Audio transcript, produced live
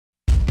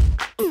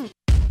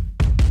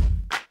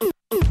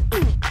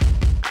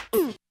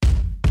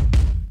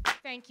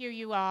you,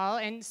 you all.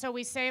 And so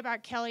we say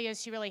about Kelly is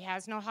she really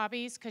has no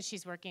hobbies because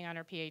she's working on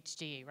her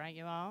PhD, right,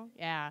 you all?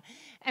 Yeah.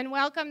 And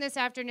welcome this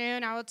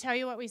afternoon. I will tell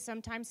you what we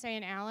sometimes say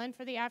in Allen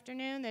for the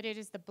afternoon, that it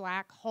is the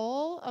black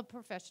hole of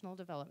professional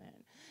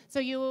development. So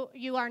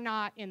you are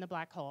not in the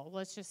black hole.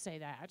 Let's just say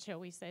that. Shall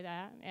we say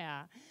that?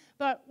 Yeah.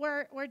 But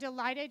we're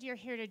delighted you're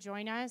here to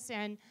join us.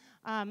 And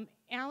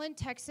Allen,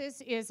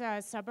 Texas is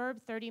a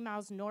suburb 30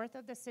 miles north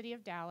of the city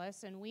of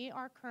Dallas, and we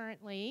are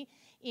currently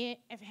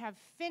have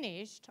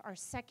finished our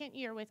second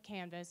year with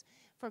Canvas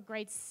for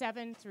grades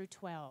 7 through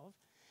 12.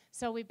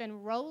 So we've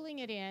been rolling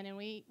it in, and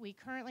we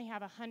currently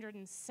have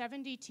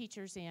 170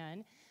 teachers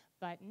in.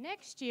 But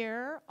next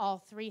year, all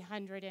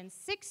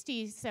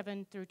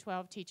 367 through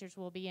 12 teachers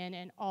will be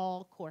in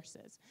all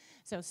courses.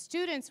 So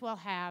students will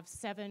have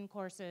 7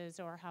 courses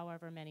or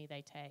however many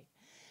they take.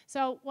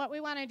 So what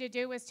we wanted to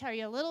do was tell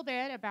you a little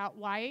bit about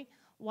why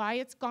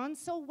it's gone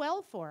so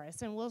well for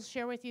us, and we'll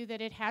share with you that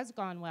it has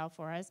gone well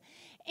for us.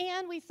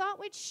 And we thought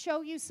we'd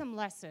show you some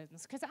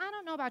lessons, because I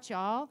don't know about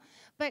y'all,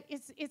 but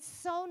it's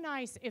so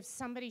nice if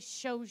somebody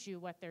shows you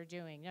what they're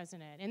doing,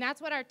 doesn't it? And that's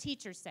what our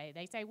teachers say.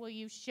 They say, will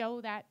you show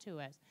that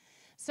to us?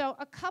 So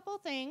a couple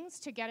things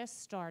to get us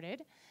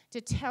started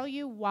to tell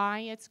you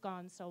why it's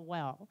gone so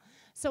well.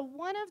 So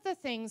one of the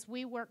things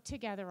we worked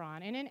together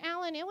on, and in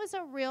Allen, it was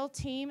a real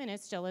team, and it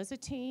still is a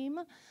team,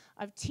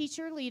 of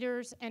teacher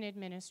leaders and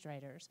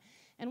administrators.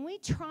 And we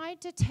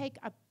tried to take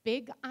a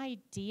big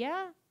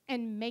idea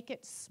and make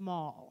it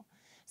small.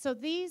 So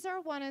these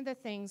are one of the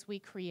things we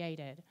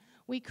created.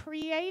 We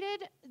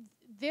created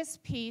this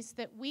piece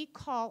that we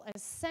call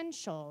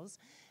Essentials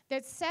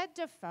that said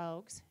to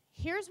folks,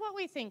 here's what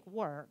we think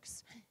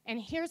works,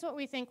 and here's what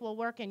we think will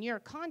work in your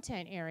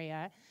content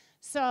area,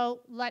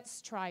 so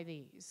let's try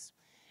these.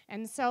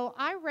 And so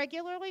I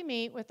regularly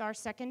meet with our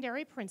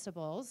secondary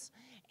principals,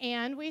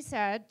 and we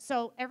said,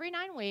 so every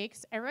 9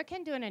 weeks, Eric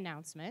can do an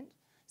announcement.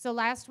 So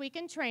last week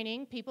in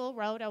training, people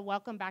wrote a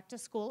welcome back to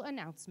school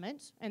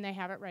announcement, and they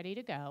have it ready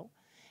to go.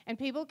 And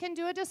people can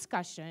do a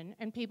discussion,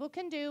 and people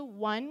can do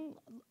one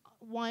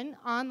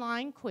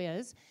online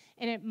quiz,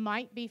 and it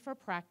might be for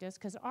practice,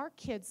 because our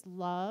kids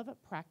love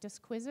practice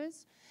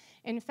quizzes.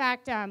 In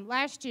fact,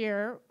 last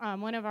year,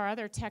 one of our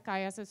other tech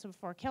ISs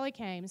before Kelly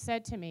came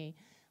said to me,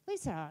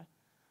 Lisa,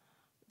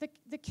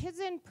 the kids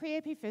in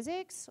pre-AP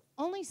physics,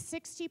 only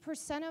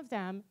 60% of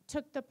them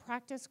took the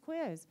practice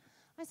quiz.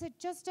 I said,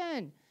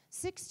 Justin,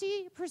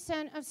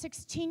 60% of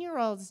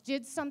 16-year-olds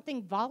did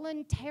something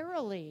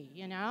voluntarily,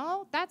 you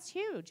know? That's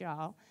huge,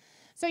 y'all.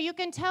 So you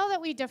can tell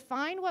that we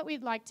defined what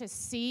we'd like to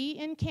see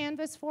in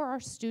Canvas for our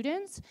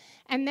students,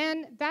 and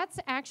then that's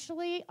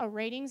actually a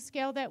rating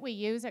scale that we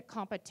use at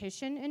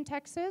competition in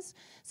Texas.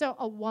 So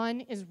a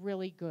 1 is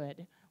really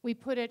good. We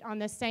put it on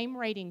the same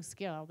rating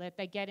scale that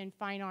they get in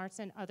fine arts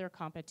and other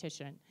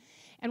competition.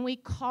 And we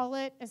call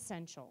it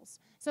Essentials.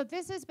 So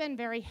this has been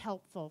very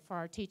helpful for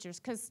our teachers,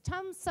 because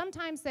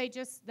sometimes they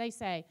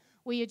say,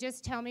 will you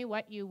just tell me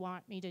what you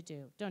want me to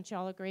do? Don't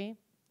y'all agree?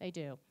 They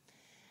do.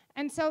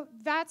 And so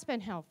that's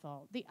been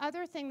helpful. The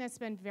other thing that's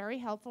been very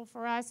helpful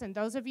for us, and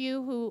those of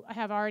you who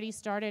have already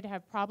started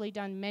have probably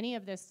done many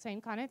of this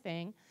same kind of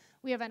thing,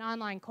 we have an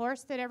online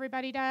course that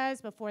everybody does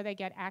before they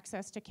get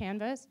access to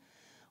Canvas.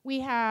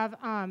 We have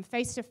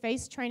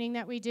face-to-face training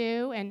that we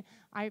do, and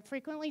I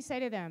frequently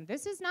say to them,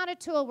 this is not a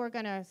tool we're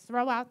going to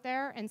throw out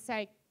there and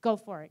say, go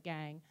for it,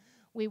 gang.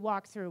 We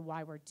walk through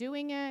why we're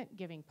doing it,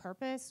 giving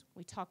purpose.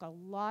 We talk a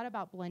lot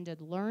about blended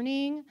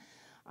learning.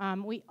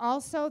 We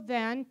also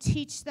then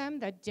teach them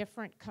the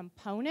different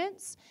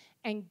components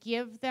and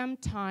give them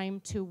time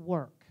to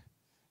work.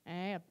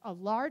 Okay? A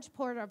large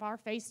part of our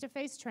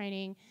face-to-face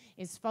training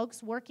is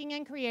folks working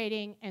and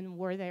creating, and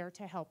we're there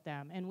to help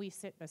them. And we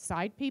sit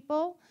beside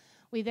people.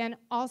 We then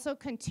also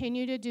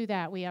continue to do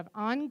that. We have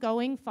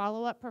ongoing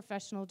follow-up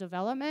professional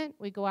development.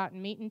 We go out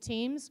and meet in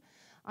teams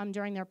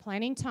during their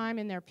planning time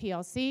in their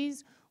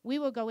PLCs. We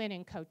will go in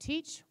and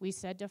co-teach. We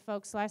said to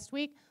folks last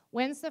week,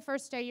 when's the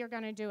first day you're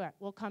going to do it?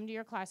 We'll come to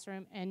your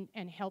classroom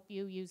and help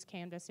you use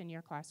Canvas in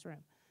your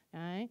classroom.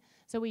 Okay?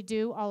 So we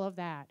do all of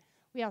that.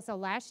 We also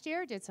last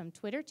year did some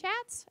Twitter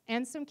chats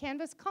and some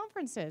Canvas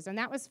conferences, and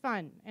that was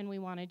fun, and we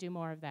want to do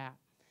more of that.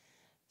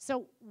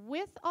 So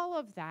with all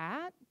of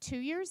that, 2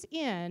 years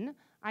in,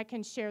 I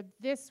can share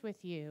this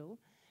with you.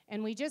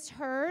 And we just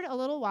heard a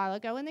little while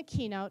ago in the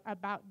keynote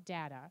about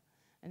data.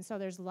 And so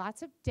there's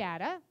lots of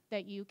data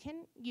that you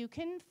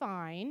can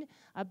find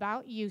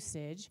about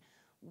usage.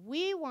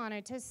 We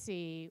wanted to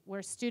see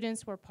where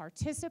students were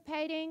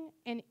participating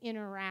and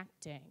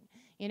interacting.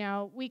 You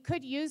know, we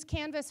could use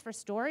Canvas for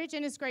storage,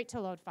 and it's great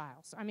to load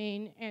files. I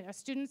mean, a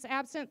student's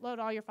absent, load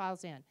all your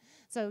files in.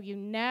 So you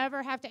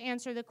never have to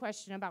answer the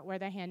question about where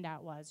the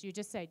handout was. You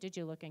just say, did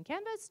you look in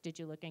Canvas? Did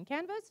you look in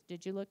Canvas?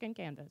 Did you look in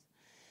Canvas?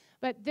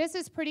 But this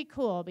is pretty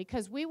cool,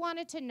 because we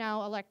wanted to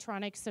know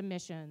electronic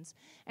submissions.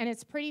 And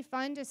it's pretty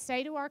fun to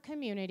say to our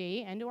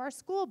community and to our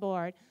school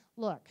board,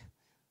 look,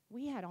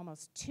 we had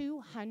almost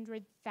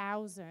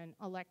 200,000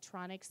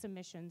 electronic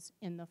submissions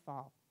in the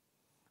fall.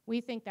 We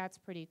think that's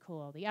pretty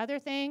cool. The other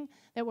thing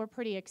that we're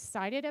pretty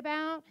excited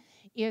about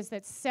is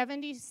that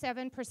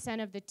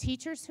 77% of the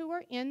teachers who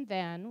were in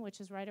then, which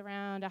is right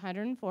around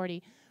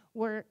 140,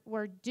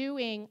 were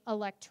doing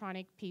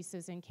electronic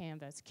pieces in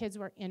Canvas. Kids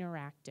were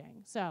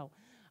interacting. So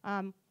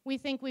we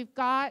think we've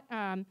got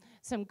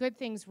some good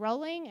things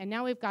rolling, and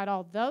now we've got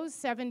all those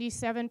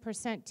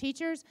 77%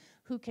 teachers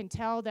who can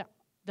tell the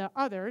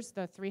others,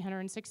 the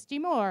 360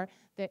 more,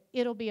 that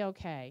it'll be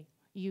okay.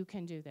 You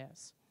can do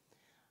this.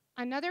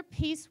 Another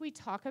piece we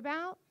talk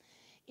about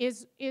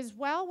is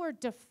while we're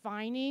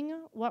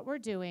defining what we're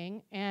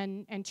doing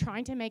and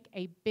trying to make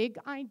a big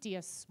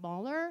idea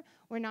smaller,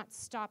 we're not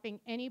stopping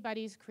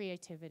anybody's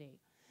creativity.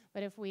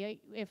 But if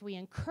we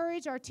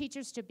encourage our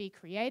teachers to be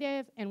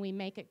creative and we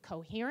make it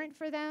coherent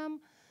for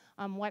them,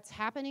 what's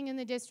happening in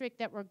the district,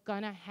 that we're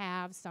going to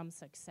have some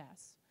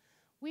success.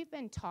 We've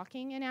been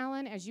talking in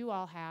Allen, as you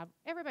all have,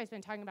 everybody's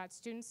been talking about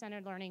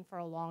student-centered learning for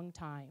a long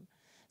time.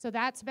 So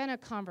that's been a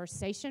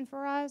conversation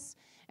for us.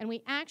 And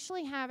we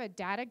actually have a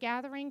data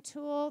gathering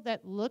tool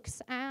that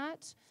looks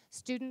at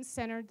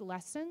student-centered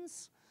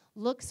lessons,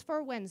 looks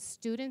for when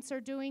students are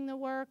doing the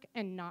work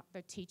and not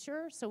the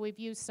teacher. So we've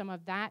used some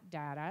of that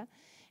data.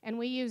 And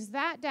we use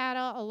that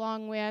data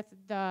along with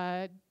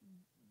the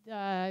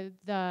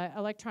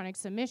electronic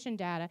submission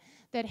data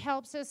that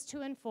helps us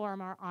to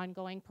inform our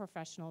ongoing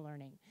professional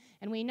learning.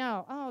 And we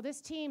know, oh, this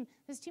team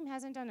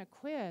hasn't done a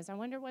quiz. I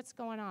wonder what's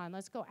going on.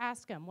 Let's go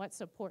ask them, what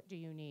support do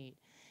you need?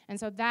 And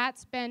so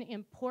that's been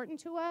important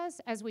to us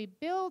as we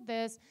build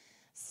this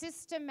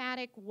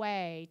systematic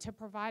way to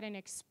provide an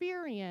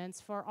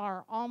experience for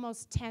our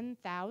almost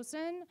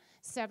 10,000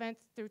 7th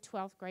through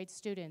 12th grade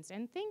students.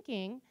 And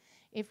thinking,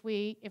 if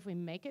we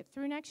make it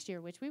through next year,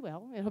 which we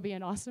will, it'll be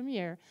an awesome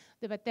year,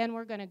 but then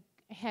we're going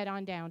to head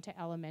on down to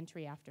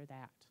elementary after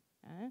that.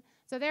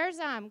 So there's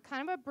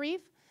kind of a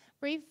brief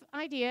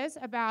ideas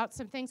about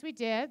some things we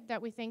did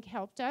that we think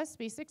helped us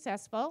be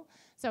successful.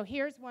 So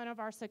here's one of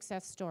our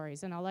success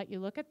stories, and I'll let you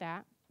look at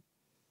that.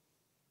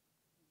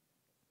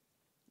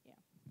 Yeah.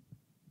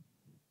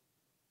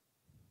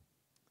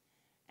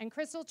 And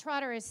Crystal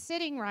Trotter is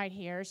sitting right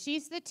here.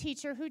 She's the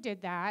teacher who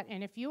did that,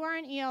 and if you are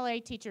an ELA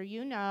teacher,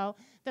 you know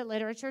that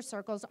literature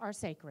circles are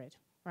sacred,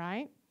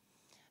 right?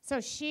 So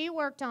she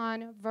worked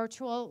on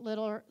virtual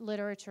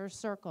literature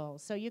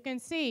circles. So you can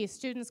see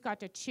students got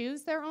to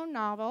choose their own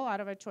novel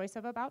out of a choice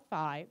of about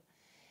 5.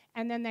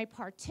 And then they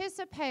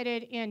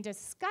participated in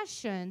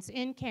discussions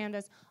in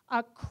Canvas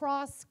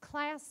across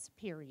class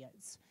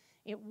periods.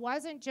 It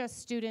wasn't just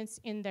students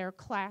in their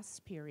class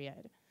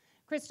period.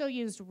 Crystal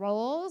used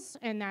roles,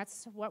 and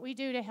that's what we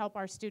do to help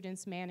our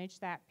students manage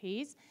that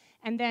piece.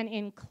 And then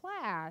in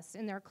class,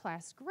 in their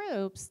class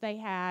groups, they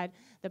had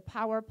the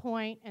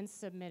PowerPoint and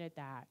submitted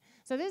that.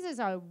 So this is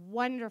a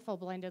wonderful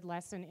blended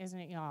lesson, isn't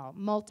it, y'all?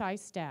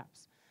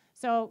 Multi-steps.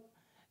 So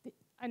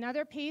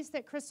another piece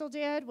that Crystal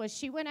did was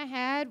she went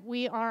ahead.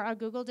 We are a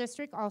Google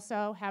district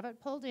also, have it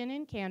pulled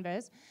in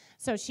Canvas.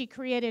 So she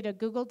created a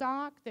Google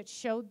Doc that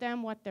showed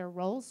them what their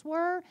roles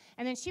were,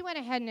 and then she went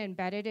ahead and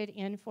embedded it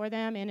in for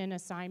them in an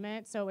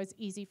assignment so it was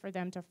easy for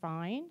them to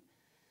find.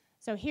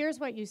 So here's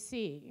what you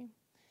see.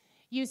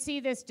 You see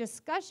this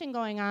discussion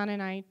going on,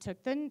 and I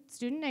took the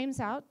student names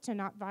out to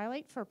not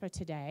violate FERPA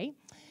today.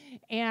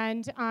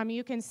 And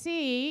you can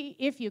see,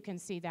 if you can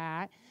see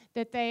that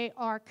they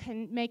are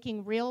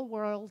making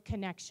real-world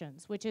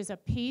connections, which is a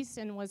piece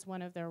and was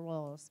one of their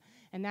roles.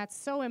 And that's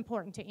so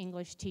important to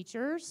English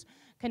teachers,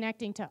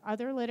 connecting to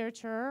other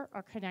literature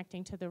or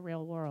connecting to the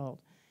real world.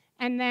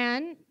 And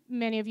then,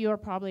 many of you are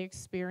probably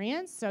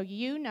experienced, so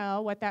you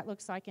know what that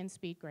looks like in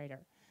SpeedGrader.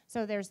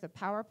 So there's the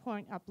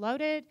PowerPoint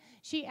uploaded.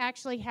 She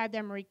actually had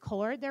them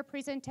record their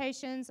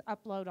presentations,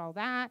 upload all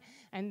that,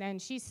 and then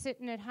she's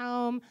sitting at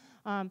home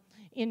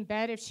in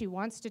bed if she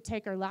wants to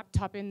take her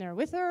laptop in there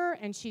with her,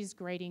 and she's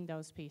grading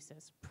those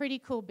pieces. Pretty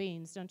cool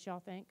beans, don't y'all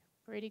think?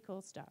 Pretty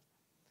cool stuff.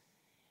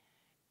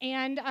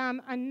 And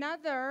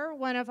another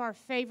one of our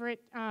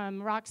favorite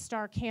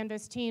rockstar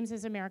Canvas teams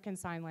is American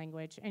Sign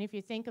Language. And if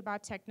you think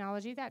about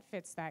technology, that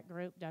fits that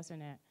group,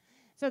 doesn't it?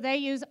 So they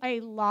use a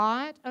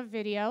lot of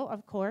video,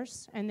 of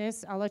course, and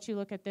this, I'll let you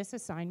look at this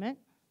assignment.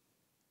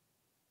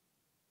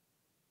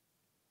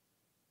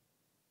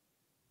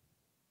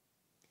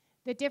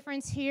 The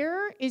difference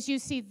here is you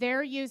see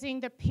they're using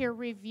the peer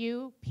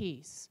review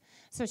piece.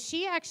 So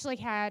she actually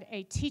had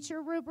a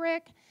teacher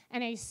rubric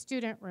and a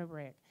student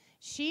rubric.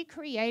 She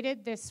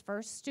created this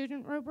first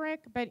student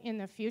rubric, but in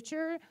the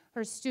future,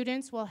 her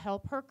students will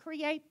help her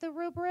create the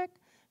rubric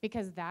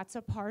because that's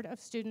a part of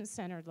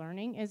student-centered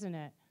learning, isn't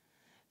it?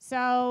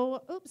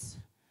 So, oops.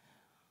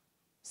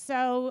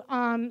 So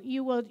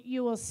you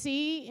will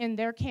see in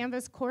their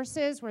Canvas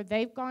courses where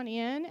they've gone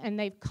in and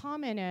they've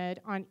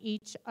commented on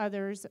each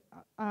other's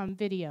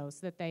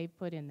videos that they've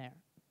put in there.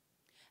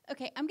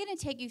 Okay, I'm going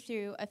to take you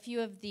through a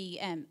few of the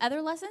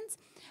other lessons.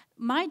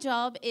 My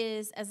job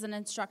is as an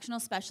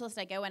instructional specialist.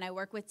 I go and I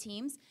work with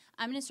teams.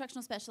 I'm an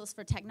instructional specialist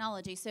for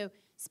technology. So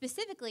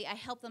specifically, I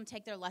help them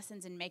take their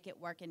lessons and make it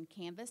work in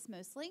Canvas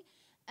mostly.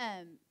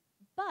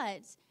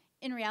 But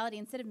in reality,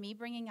 instead of me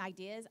bringing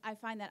ideas, I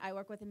find that I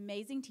work with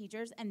amazing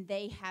teachers and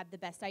they have the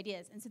best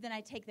ideas. And so then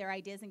I take their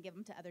ideas and give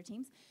them to other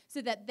teams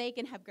so that they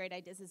can have great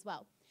ideas as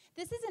well.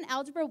 This is an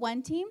Algebra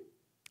 1 team.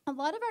 A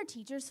lot of our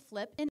teachers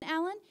flip in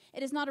Allen.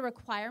 It is not a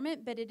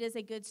requirement, but it is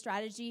a good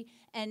strategy.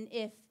 And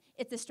if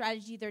it's a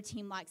strategy their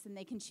team likes, then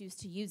they can choose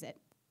to use it.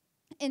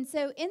 And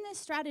so in this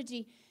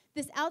strategy,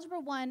 this Algebra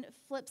 1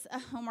 flips a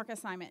homework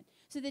assignment.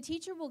 So the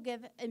teacher will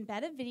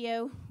embed a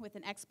video with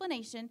an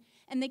explanation,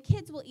 and the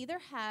kids will either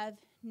have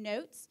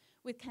notes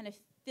with kind of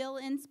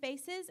fill-in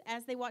spaces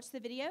as they watch the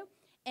video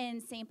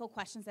and sample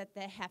questions that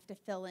they have to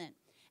fill in.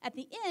 At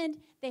the end,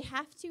 they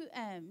have to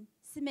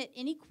submit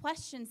any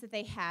questions that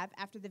they have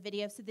after the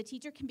video so the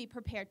teacher can be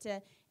prepared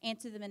to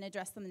answer them and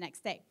address them the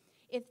next day.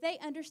 If they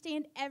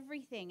understand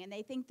everything and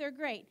they think they're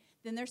great,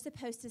 then they're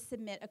supposed to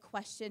submit a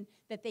question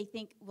that they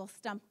think will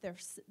stump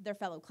their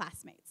fellow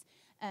classmates.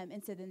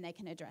 And so then they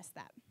can address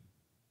that.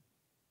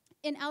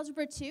 In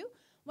Algebra 2,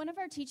 one of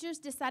our teachers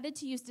decided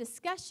to use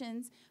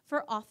discussions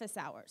for office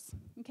hours,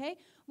 okay?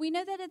 We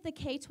know that at the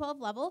K-12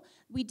 level,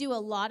 we do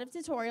a lot of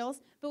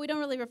tutorials, but we don't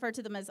really refer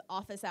to them as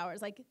office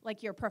hours,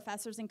 like your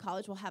professors in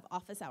college will have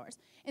office hours.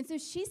 And so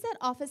she set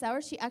office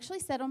hours. She actually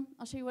set them.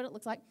 I'll show you what it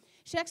looks like.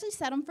 She actually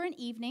set them for an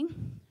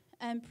evening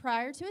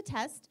prior to a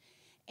test,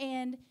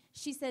 and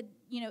she said,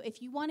 you know,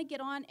 if you want to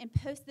get on and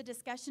post the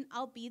discussion,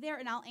 I'll be there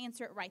and I'll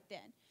answer it right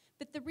then.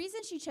 But the reason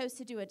she chose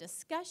to do a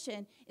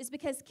discussion is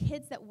because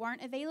kids that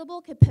weren't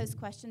available could post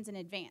questions in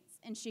advance,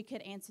 and she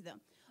could answer them.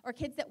 Or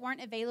kids that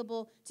weren't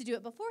available to do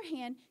it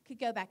beforehand could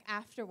go back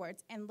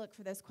afterwards and look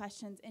for those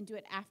questions and do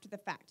it after the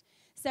fact.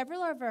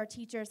 Several of our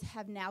teachers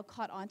have now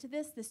caught on to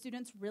this. The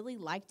students really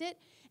liked it,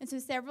 and so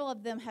several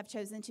of them have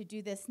chosen to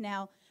do this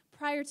now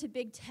prior to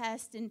big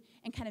tests and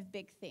kind of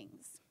big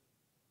things.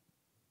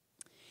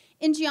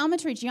 In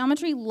geometry,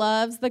 geometry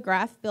loves the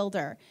graph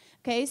builder.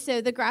 Okay,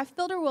 so the graph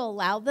builder will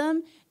allow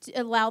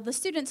the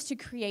students to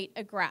create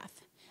a graph.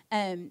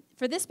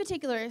 For this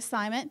particular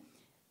assignment,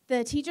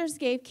 the teachers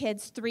gave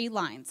kids 3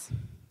 lines.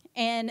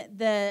 And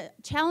the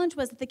challenge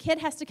was that the kid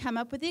has to come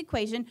up with the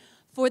equation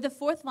for the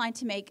 4th line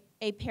to make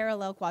a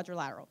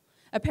parallelogram,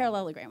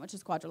 which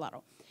is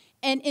quadrilateral.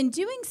 And in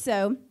doing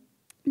so,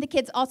 the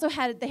kids also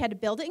had to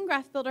build it in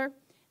Graph Builder.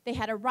 They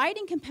had a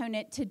writing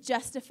component to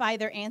justify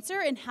their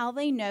answer and how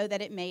they know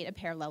that it made a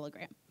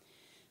parallelogram.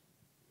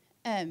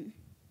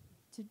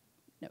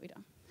 No, we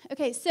don't.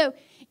 Okay, so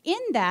in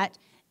that,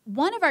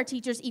 one of our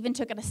teachers even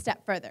took it a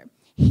step further.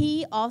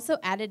 He also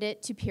added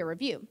it to peer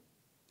review.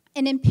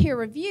 And in peer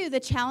review, the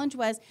challenge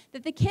was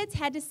that the kids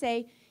had to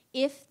say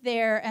if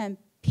their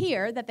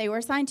peer that they were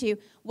assigned to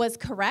was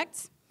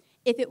correct,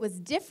 if it was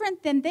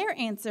different than their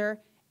answer,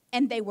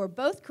 and they were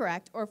both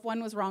correct, or if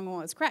one was wrong and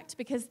one was correct,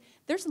 because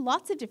there's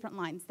lots of different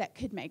lines that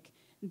could make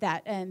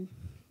that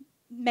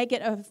make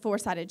it a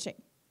 4-sided shape.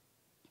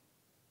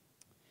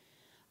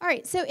 All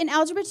right, so in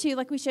Algebra 2,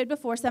 like we showed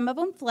before, some of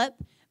them flip,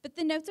 but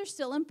the notes are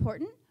still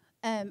important.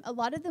 A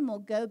lot of them will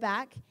go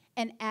back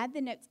and add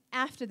the notes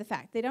after the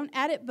fact. They don't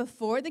add it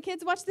before the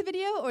kids watch the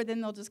video, or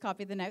then they'll just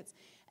copy the notes.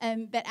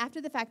 But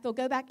after the fact, they'll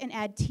go back and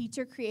add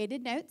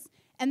teacher-created notes,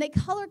 and they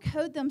color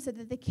code them so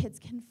that the kids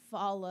can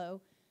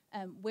follow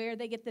where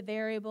they get the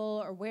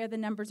variable or where the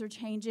numbers are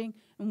changing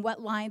and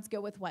what lines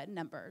go with what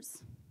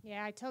numbers.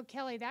 Yeah, I told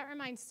Kelly that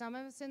reminds some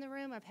of us in the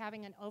room of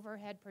having an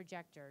overhead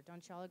projector.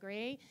 Don't y'all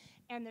agree?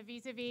 And the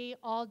vis-a-vis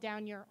all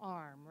down your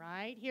arm,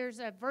 right? Here's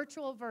a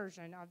virtual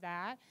version of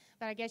that,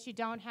 but I guess you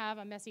don't have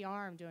a messy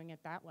arm doing it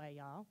that way,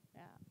 y'all.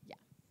 Yeah.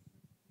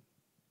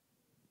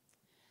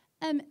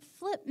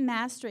 Flip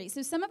mastery.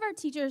 So some of our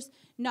teachers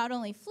not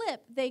only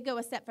flip, they go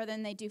a step further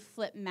and they do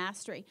flip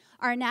mastery.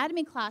 Our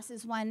anatomy class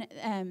is one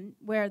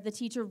where the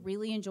teacher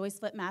really enjoys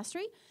flip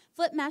mastery.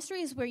 Flip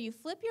mastery is where you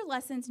flip your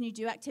lessons and you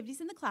do activities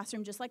in the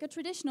classroom just like a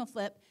traditional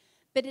flip,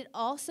 but it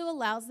also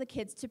allows the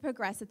kids to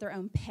progress at their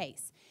own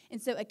pace.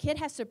 And so a kid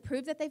has to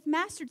prove that they've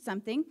mastered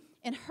something.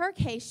 In her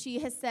case, she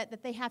has said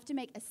that they have to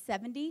make a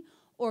 70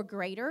 or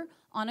greater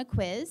on a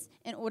quiz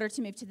in order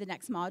to move to the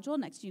next module,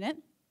 next unit.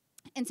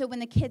 And so when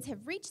the kids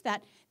have reached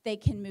that, they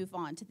can move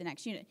on to the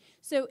next unit.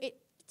 So it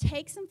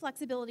takes some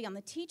flexibility on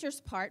the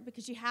teacher's part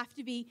because you have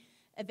to be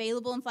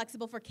available and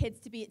flexible for kids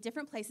to be at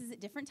different places at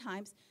different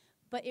times,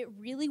 but it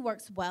really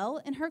works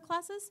well in her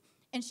classes,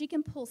 and she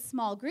can pull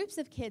small groups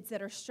of kids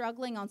that are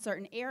struggling on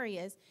certain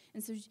areas.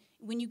 And so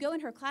when you go in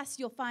her class,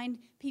 you'll find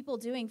people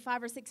doing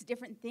 5 or 6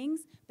 different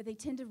things, but they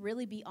tend to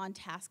really be on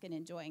task and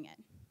enjoying it.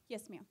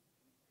 Yes, ma'am?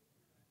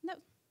 No.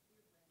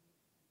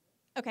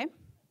 Okay.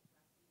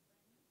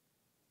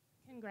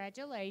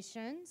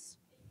 Congratulations.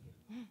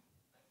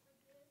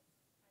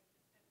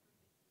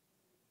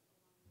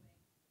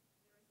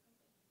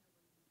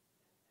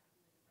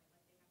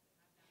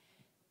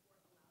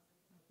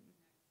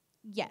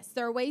 Yes,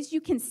 there are ways you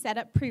can set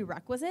up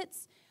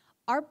prerequisites.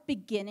 Our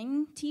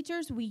beginning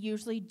teachers, we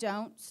usually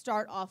don't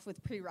start off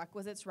with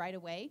prerequisites right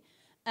away,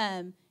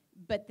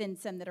 but then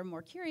some that are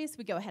more curious,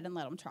 we go ahead and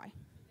let them try.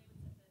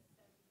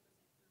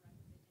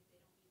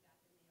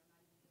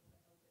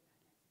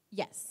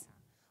 Yes.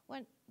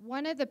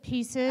 One of the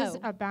pieces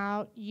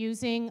about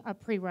using a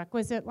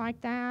prerequisite like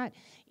that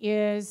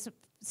is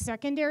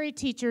secondary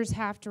teachers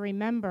have to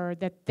remember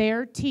that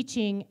they're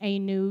teaching a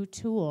new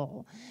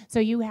tool.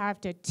 So you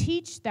have to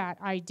teach that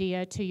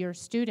idea to your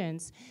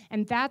students,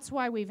 and that's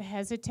why we've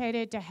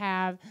hesitated to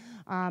have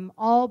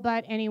all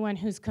but anyone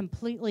who's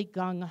completely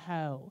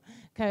gung-ho,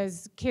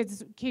 because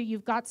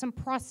you've got some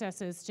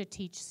processes to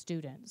teach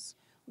students.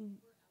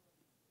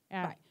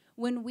 Right.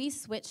 When we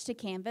switched to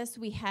Canvas,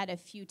 we had a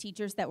few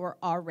teachers that were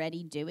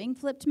already doing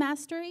flipped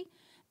mastery.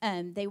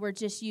 They were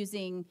just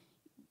using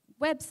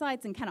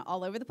websites and kind of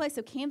all over the place.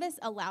 So Canvas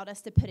allowed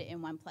us to put it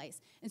in one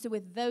place. And so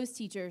with those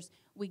teachers,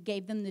 we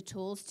gave them the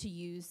tools to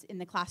use in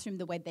the classroom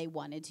the way they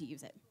wanted to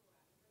use it.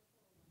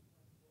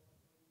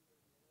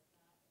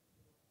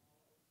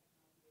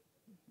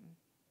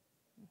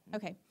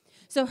 Okay.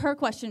 So her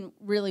question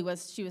really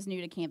was, she was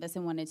new to Canvas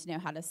and wanted to know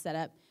how to set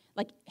up,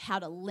 like how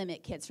to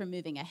limit kids from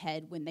moving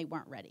ahead when they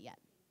weren't ready yet.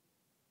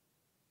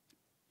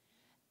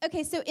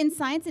 Okay, so in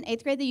science in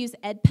 8th grade, they use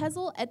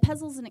Edpuzzle.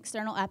 Edpuzzle is an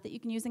external app that you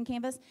can use in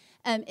Canvas.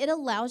 It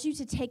allows you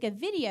to take a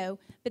video,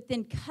 but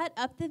then cut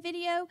up the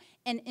video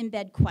and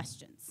embed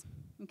questions,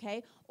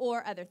 okay,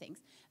 or other things.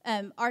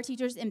 Our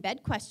teachers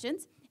embed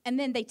questions, and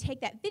then they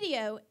take that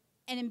video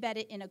and embed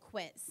it in a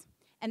quiz.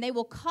 And they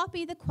will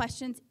copy the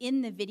questions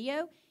in the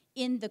video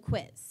in the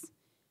quiz.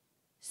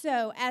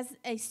 So as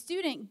a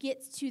student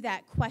gets to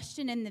that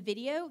question in the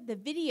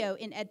video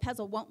in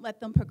Edpuzzle won't let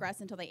them progress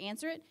until they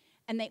answer it,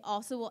 and they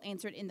also will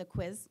answer it in the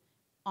quiz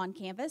on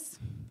Canvas.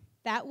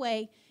 That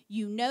way,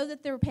 you know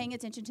that they're paying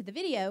attention to the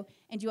video,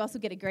 and you also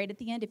get a grade at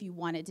the end if you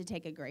wanted to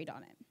take a grade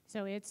on it.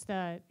 So it's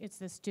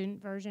the student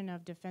version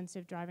of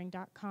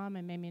defensivedriving.com,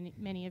 and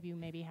many of you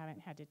maybe haven't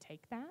had to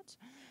take that,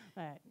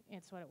 but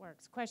it's what it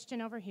works.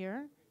 Question over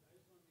here.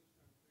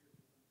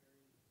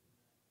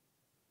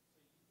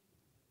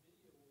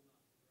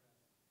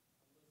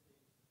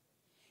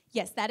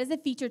 Yes, that is a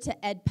feature to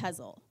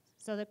Edpuzzle.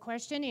 So the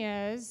question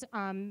is,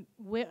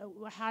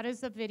 how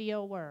does the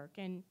video work?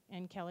 And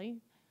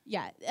Kelly?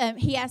 Yeah,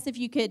 he asked if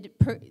you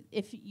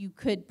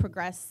could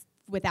progress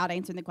without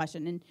answering the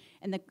question,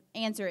 and the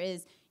answer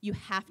is you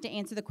have to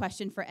answer the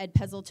question for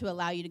Edpuzzle to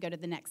allow you to go to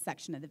the next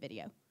section of the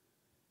video.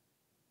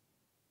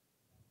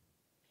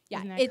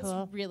 Yeah, it's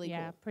cool? Really cool.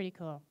 Yeah, pretty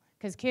cool.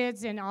 Because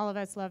kids and all of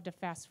us love to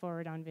fast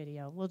forward on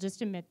video. We'll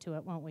just admit to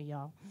it, won't we,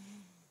 y'all?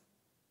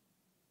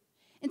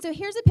 And so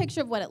here's a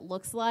picture of what it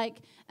looks like.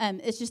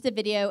 It's just a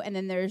video, and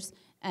then there's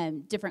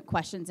different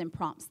questions and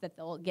prompts that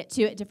they'll get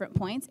to at different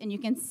points. And you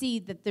can see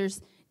that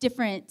there's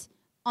different,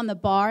 on the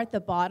bar at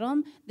the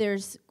bottom,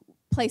 there's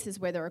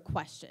places where there are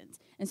questions.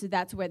 And so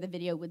that's where the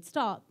video would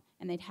stop,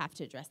 and they'd have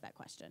to address that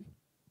question.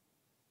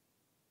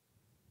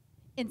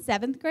 In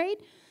 7th grade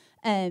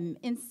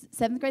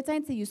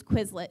science, they use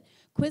Quizlet.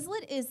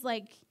 Quizlet is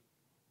like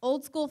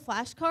old school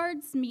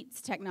flashcards meets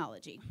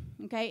technology,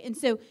 okay? And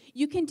so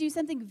you can do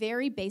something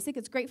very basic.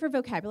 It's great for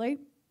vocabulary.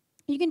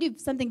 You can do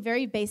something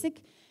very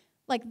basic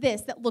like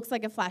this that looks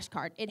like a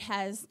flashcard. It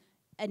has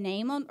a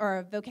name or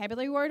a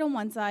vocabulary word on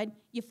one side.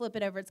 You flip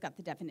it over, it's got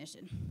the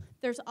definition.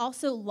 There's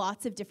also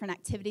lots of different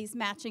activities,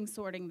 matching,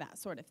 sorting, that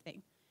sort of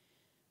thing,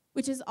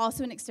 which is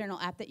also an external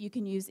app that you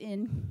can use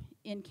in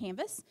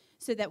Canvas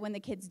so that when the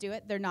kids do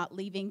it, they're not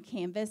leaving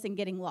Canvas and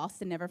getting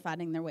lost and never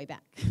finding their way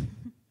back.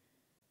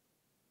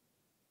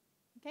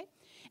 Okay,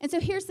 and so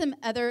here's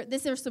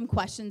these are some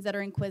questions that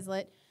are in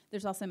Quizlet.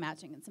 There's also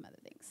matching and some other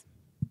things.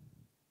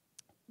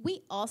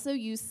 We also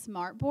use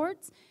smart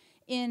boards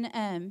in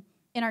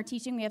our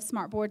teaching. We have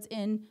smart boards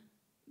in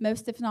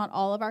most, if not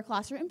all, of our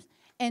classrooms.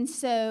 And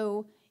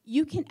so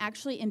you can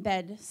actually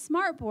embed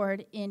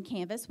Smartboard in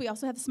Canvas. We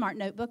also have Smart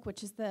Notebook,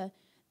 which is the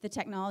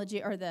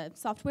technology or the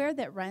software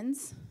that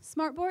runs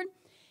Smartboard.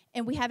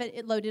 And we have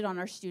it loaded on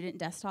our student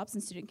desktops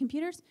and student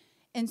computers.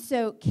 And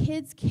so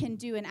kids can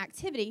do an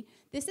activity.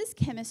 This is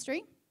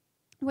chemistry,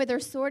 where they're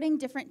sorting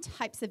different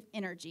types of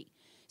energy.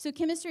 So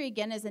chemistry,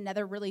 again, is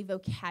another really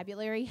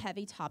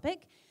vocabulary-heavy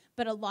topic,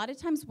 but a lot of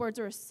times words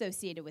are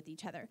associated with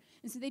each other.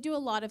 And so they do a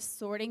lot of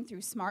sorting through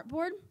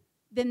Smartboard.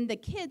 Then the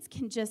kids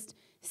can just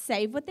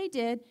save what they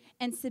did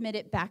and submit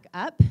it back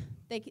up.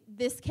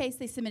 This case,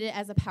 they submit it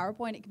as a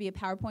PowerPoint. It could be a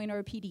PowerPoint or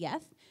a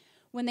PDF.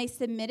 When they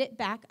submit it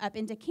back up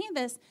into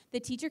Canvas, the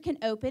teacher can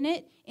open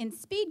it in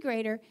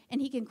SpeedGrader, and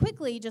he can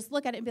quickly just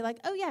look at it and be like,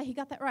 oh, yeah, he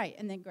got that right,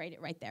 and then grade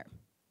it right there.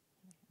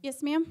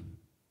 Yes, ma'am?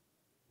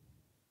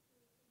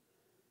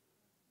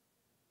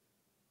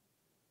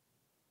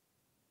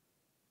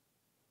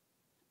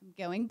 I'm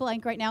going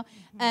blank right now.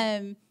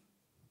 Let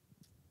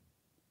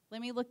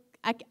me look.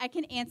 I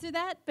can answer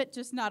that, but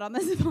just not on the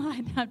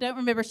slide. I don't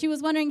remember. She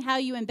was wondering how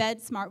you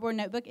embed Smartboard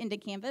Notebook into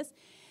Canvas.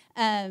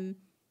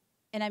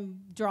 And I'm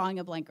drawing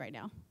a blank right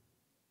now.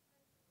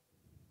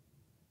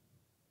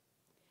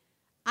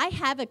 I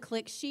have a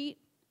click sheet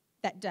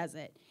that does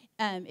it.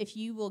 If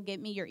you will give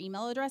me your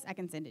email address, I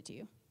can send it to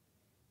you.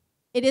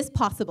 It is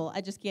possible.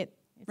 I just can't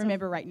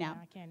remember right now.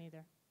 Yeah, I can't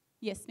either.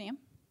 Yes, ma'am.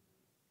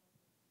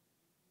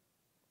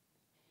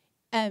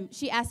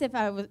 She asked if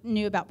I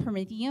knew about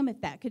Prometheum, if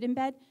that could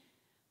embed.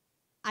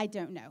 I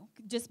don't know.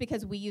 Just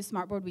because we use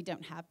Smartboard, we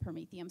don't have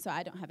Prometheum, so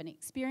I don't have any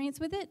experience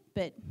with it,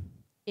 but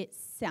it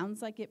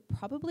sounds like it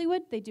probably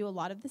would. They do a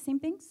lot of the same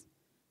things.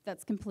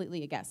 That's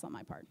completely a guess on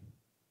my part.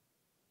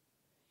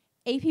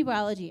 AP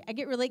Biology. I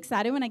get really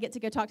excited when I get to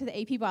go talk to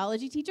the AP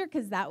Biology teacher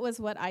because that was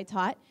what I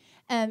taught.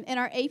 And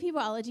our AP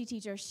Biology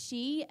teacher,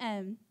 she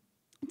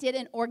did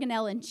an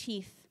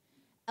organelle-in-chief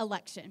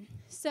election.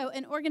 So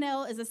an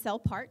organelle is a cell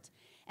part,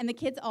 and the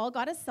kids all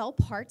got a cell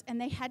part, and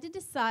they had to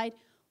decide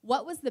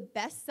what was the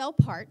best cell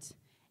part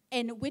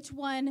and which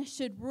one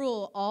should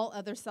rule all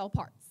other cell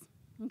parts.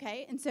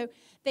 Okay? And so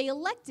they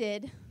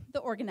elected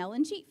the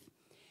organelle-in-chief.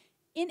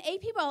 In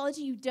AP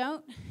Biology, you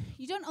don't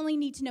only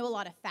need to know a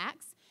lot of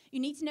facts, you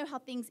need to know how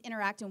things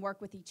interact and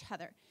work with each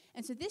other.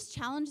 And so this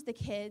challenged the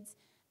kids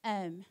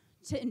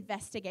to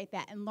investigate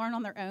that and learn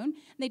on their own.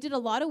 And they did a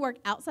lot of work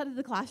outside of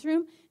the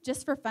classroom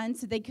just for fun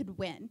so they could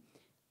win.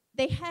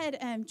 They had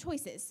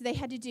choices. So they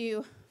had to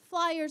do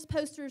flyers,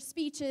 posters,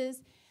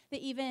 speeches. They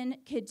even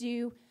could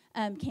do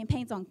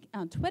campaigns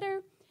on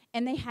Twitter.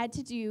 And they had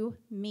to do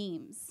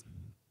memes.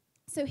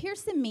 So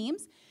here's some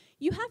memes.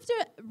 You have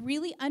to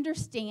really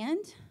understand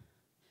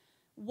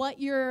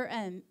what your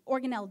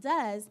organelle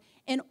does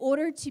in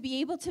order to be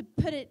able to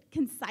put it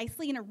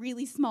concisely in a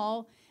really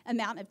small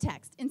amount of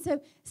text. And so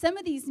some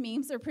of these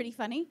memes are pretty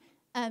funny.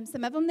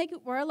 Some of them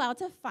were allowed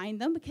to find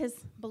them because,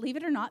 believe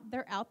it or not,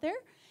 they're out there.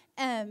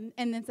 And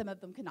then some of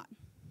them could not.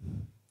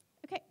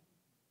 Okay.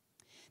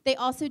 They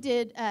also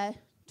did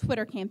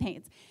Twitter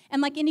campaigns.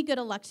 And like any good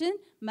election,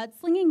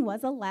 mudslinging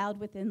was allowed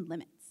within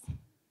limits.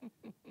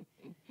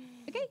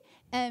 Okay.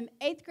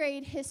 8th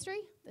grade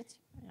history.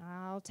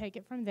 I'll take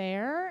it from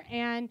there.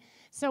 And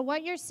so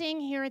what you're seeing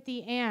here at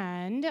the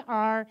end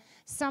are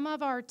some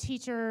of our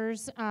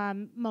teachers,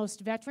 most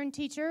veteran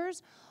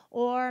teachers,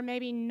 or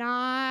maybe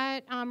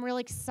not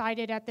really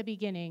excited at the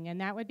beginning,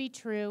 and that would be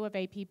true of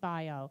AP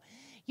Bio.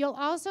 You'll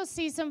also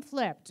see some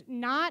flipped.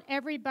 Not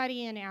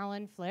everybody in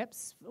Allen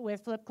flips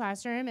with Flipped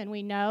Classroom, and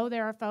we know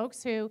there are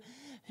folks who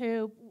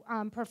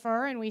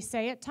prefer, and we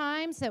say at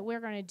times that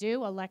we're going to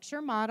do a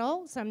lecture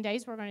model. Some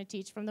days we're going to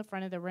teach from the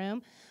front of the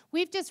room.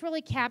 We've just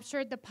really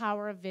captured the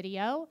power of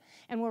video,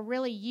 and we're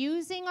really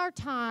using our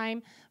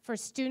time for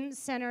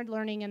student-centered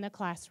learning in the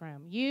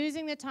classroom,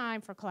 using the time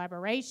for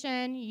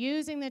collaboration,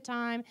 using the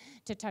time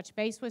to touch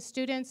base with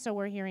students so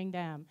we're hearing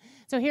them.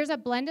 So here's a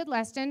blended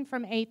lesson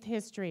from 8th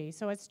history.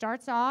 So it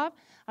starts off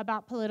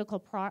about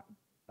political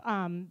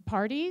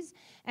parties,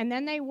 and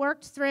then they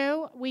worked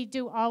through, we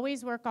do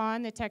always work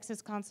on the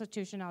Texas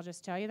Constitution. I'll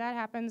just tell you that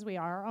happens. We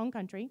are our own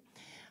country.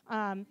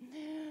 And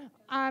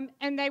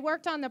they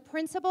worked on the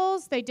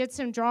principles. They did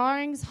some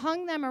drawings,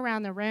 hung them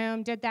around the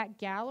room, did that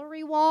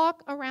gallery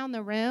walk around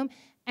the room,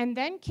 and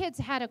then kids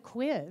had a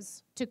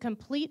quiz to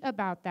complete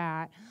about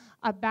that,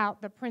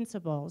 about the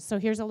principles. So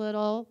here's a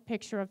little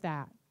picture of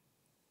that.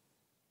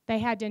 They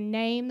had to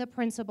name the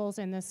principles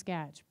in the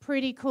sketch.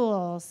 Pretty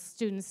cool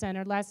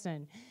student-centered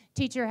lesson.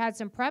 Teacher had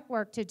some prep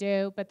work to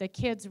do, but the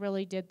kids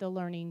really did the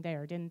learning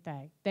there, didn't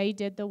they? They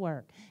did the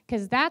work,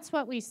 because that's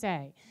what we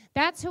say.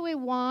 That's who we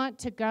want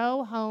to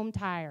go home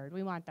tired.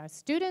 We want the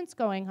students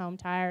going home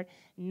tired,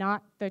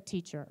 not the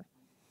teacher.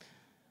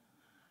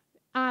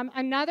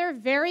 Another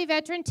very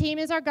veteran team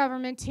is our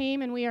government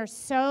team, and we are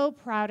so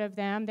proud of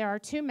them. There are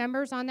 2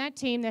 members on that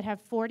team that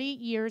have 40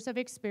 years of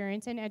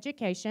experience in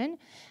education,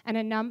 and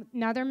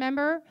another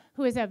member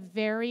who is a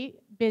very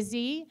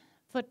busy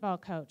football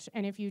coach.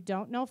 And if you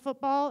don't know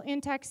football in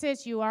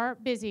Texas, you are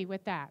busy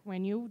with that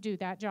when you do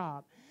that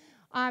job.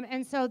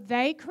 And so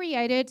they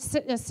created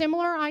a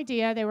similar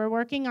idea. They were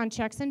working on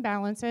checks and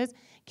balances.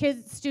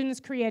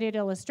 Students created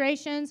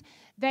illustrations.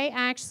 They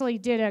actually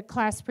did a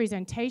class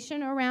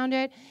presentation around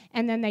it,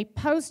 and then they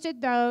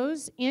posted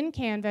those in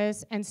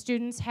Canvas, and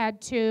students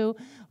had to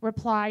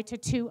reply to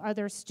 2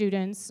 other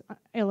students'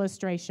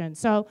 illustrations.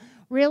 So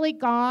really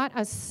got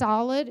a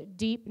solid,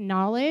 deep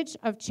knowledge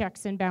of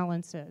checks and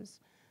balances.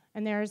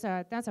 And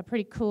that's a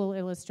pretty cool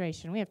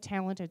illustration. We have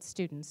talented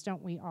students,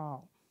 don't we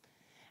all?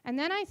 And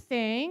then I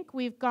think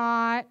we've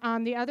got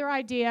the other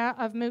idea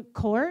of moot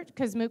court,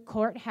 because moot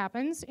court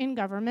happens in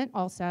government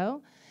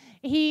also.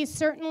 He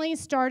certainly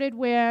started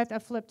with a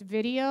flipped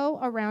video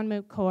around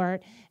moot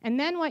court. And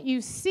then what you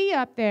see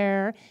up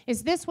there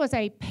is this was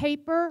a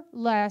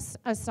paperless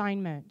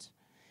assignment.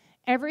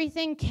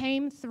 Everything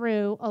came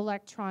through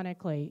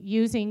electronically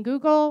using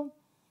Google,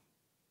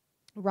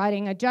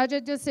 writing a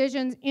judge's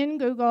decisions in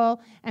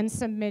Google, and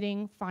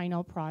submitting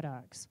final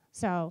products.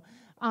 So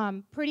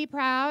pretty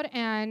proud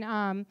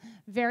and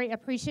very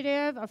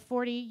appreciative of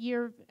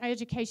 40-year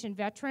education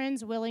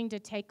veterans willing to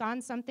take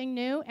on something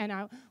new. And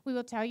we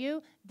will tell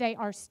you, they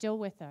are still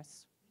with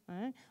us.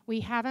 We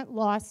haven't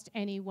lost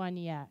anyone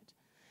yet.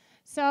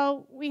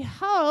 So we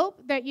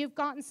hope that you've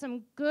gotten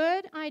some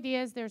good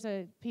ideas. There's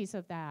a piece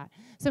of that.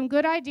 Some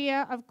good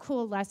idea of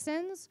cool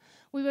lessons.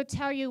 We would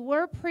tell you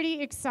we're pretty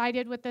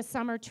excited with the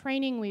summer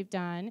training we've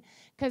done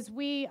because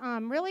we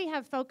really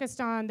have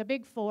focused on the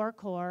big 4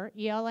 core,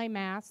 ELA,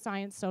 math,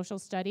 science, social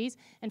studies,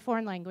 and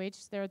foreign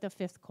language. They're the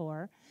 5th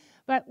core.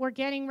 But we're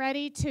getting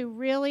ready to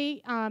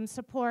really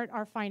support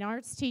our fine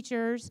arts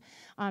teachers,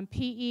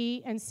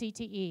 PE and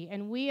CTE.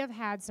 And we have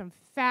had some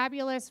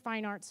fabulous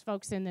fine arts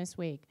folks in this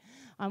week.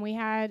 We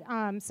had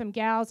some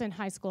gals in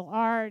high school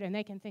art, and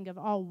they can think of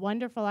all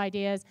wonderful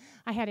ideas.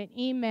 I had an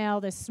email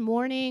this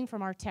morning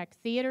from our tech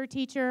theater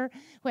teacher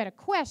who had a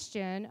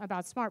question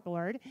about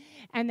Smartboard,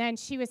 and then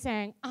she was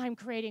saying, I'm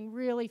creating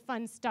really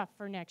fun stuff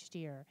for next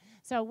year.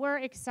 So we're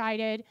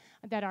excited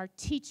that our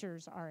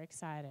teachers are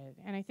excited.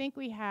 And I think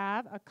we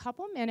have a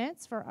couple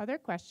minutes for other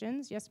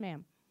questions. Yes,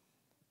 ma'am.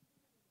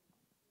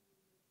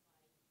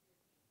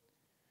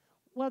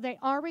 Well, they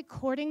are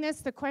recording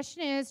this. The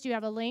question is, do you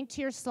have a link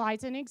to your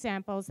slides and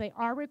examples? They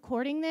are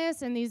recording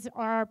this, and these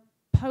are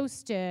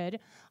posted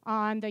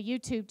on the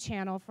YouTube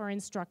channel for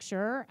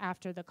Instructure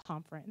after the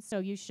conference. So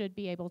you should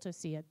be able to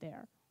see it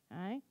there. All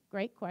right,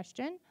 great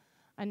question.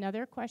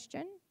 Another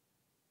question?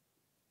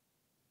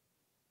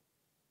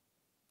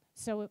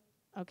 So,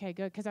 okay,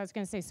 good, because I was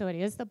going to say, so it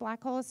is the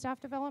black hole of staff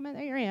development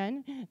that you're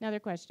in. Another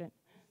question.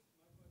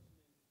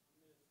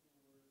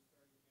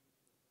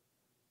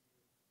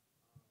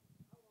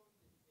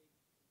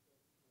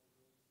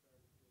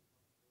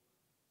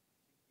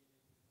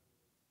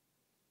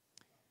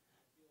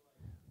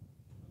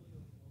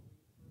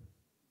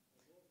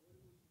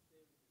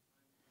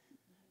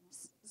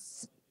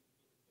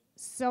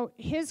 So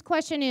his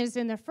question is,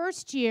 in the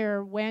first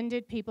year, when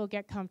did people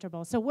get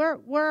comfortable? So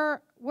we're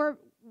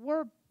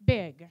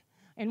big,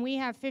 and we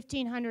have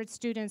 1,500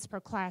 students per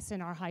class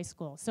in our high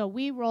school. So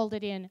we rolled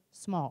it in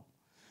small.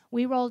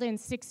 We rolled in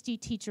 60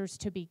 teachers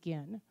to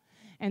begin.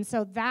 And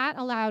so that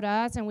allowed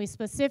us, and we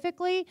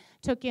specifically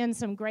took in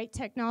some great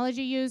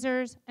technology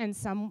users and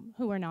some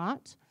who were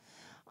not.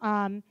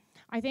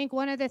 I think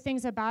one of the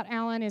things about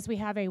Allen is we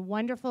have a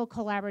wonderful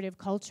collaborative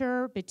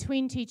culture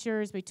between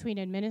teachers, between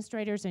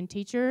administrators and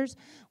teachers.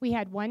 We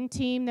had one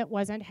team that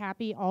wasn't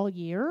happy all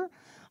year,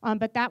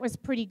 but that was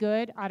pretty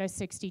good out of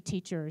 60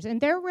 teachers. And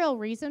their real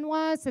reason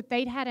was that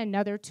they'd had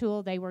another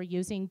tool they were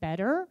using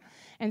better,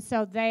 and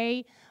so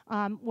they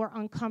were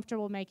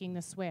uncomfortable making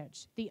the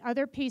switch. The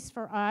other piece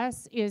for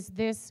us is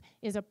this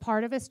is a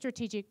part of a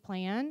strategic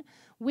plan.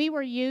 We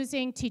were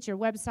using teacher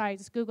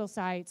websites, Google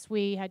sites.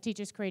 We had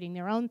teachers creating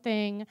their own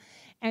thing,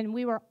 and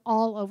we were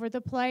all over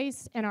the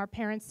place. And our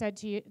parents said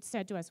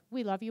to us,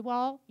 "We love you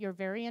all. You're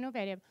very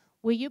innovative.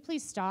 Will you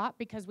please stop,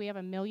 because we have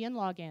 1 million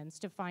logins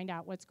to find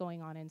out what's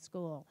going on in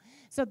school."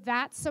 So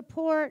that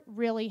support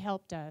really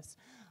helped us.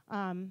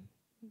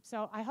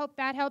 So I hope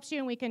that helps you,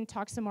 and we can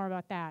talk some more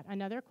about that.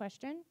 Another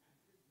question?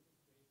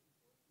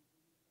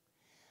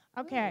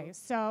 Okay,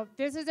 so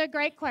this is a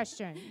great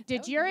question.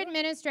 Did your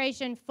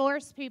administration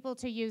force people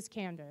to use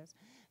Canvas?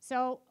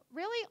 So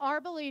really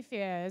our belief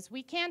is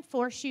we can't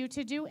force you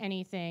to do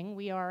anything.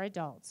 We are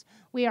adults.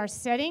 We are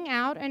setting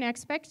out an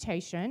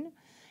expectation,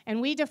 and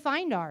we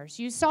defined ours.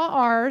 You saw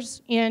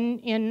ours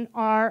in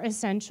our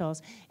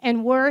essentials,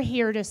 and we're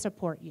here to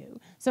support you.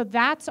 So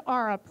that's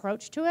our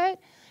approach to it.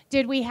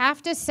 Did we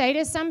have to say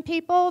to some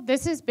people,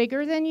 this is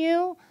bigger than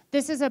you?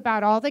 This is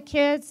about all the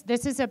kids.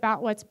 This is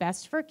about what's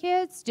best for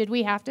kids. Did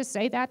we have to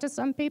say that to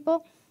some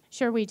people?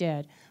 Sure we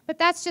did. But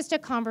that's just a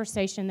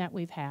conversation that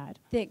we've had.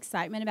 The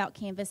excitement about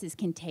Canvas is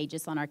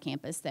contagious on our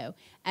campus, though.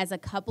 As a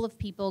couple of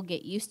people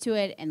get used to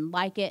it and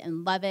like it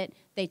and love it,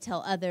 they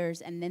tell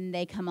others, and then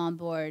they come on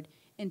board.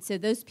 And so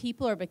those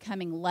people are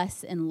becoming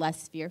less and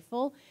less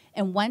fearful.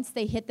 And once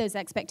they hit those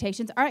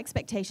expectations, our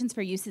expectations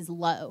for use is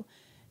low.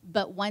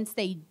 But once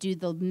they do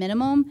the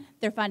minimum,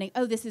 they're finding,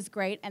 oh, this is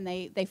great, and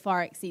they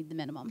far exceed the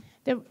minimum.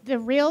 The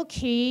real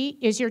key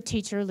is your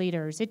teacher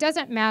leaders. It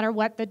doesn't matter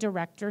what the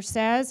director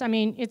says. I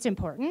mean, it's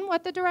important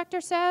what the director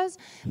says,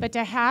 but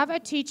to have a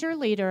teacher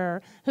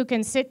leader who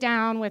can sit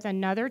down with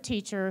another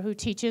teacher who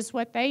teaches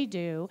what they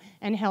do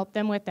and help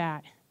them with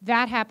that.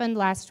 That happened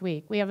last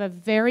week. We have a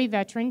very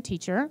veteran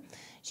teacher.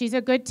 She's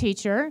a good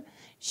teacher.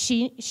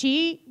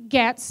 She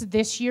gets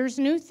this year's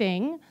new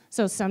thing.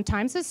 So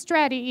sometimes the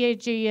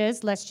strategy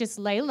is, let's just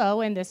lay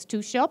low and this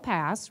too shall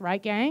pass, right,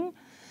 gang?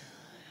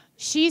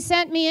 She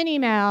sent me an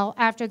email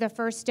after the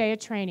first day of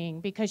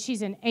training because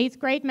she's an 8th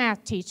grade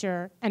math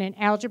teacher and an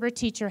algebra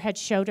teacher had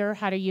showed her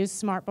how to use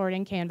Smartboard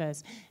and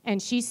Canvas.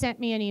 And she sent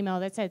me an email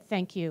that said,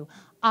 thank you.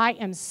 I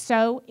am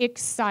so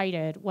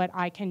excited what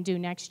I can do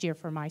next year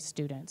for my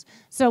students.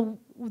 So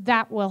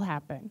that will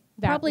happen.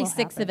 Probably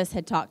 6 of us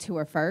had talked to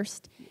her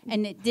first,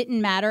 and it didn't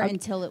matter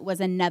until it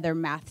was another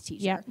math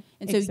teacher. Yep,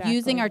 and so exactly.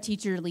 using our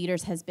teacher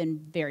leaders has been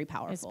very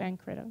powerful. It's been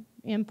critical,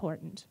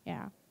 important,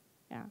 yeah.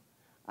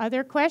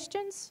 Other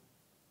questions?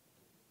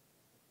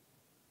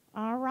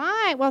 All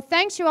right, well,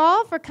 thanks you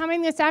all for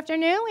coming this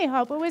afternoon. We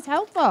hope it was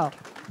helpful.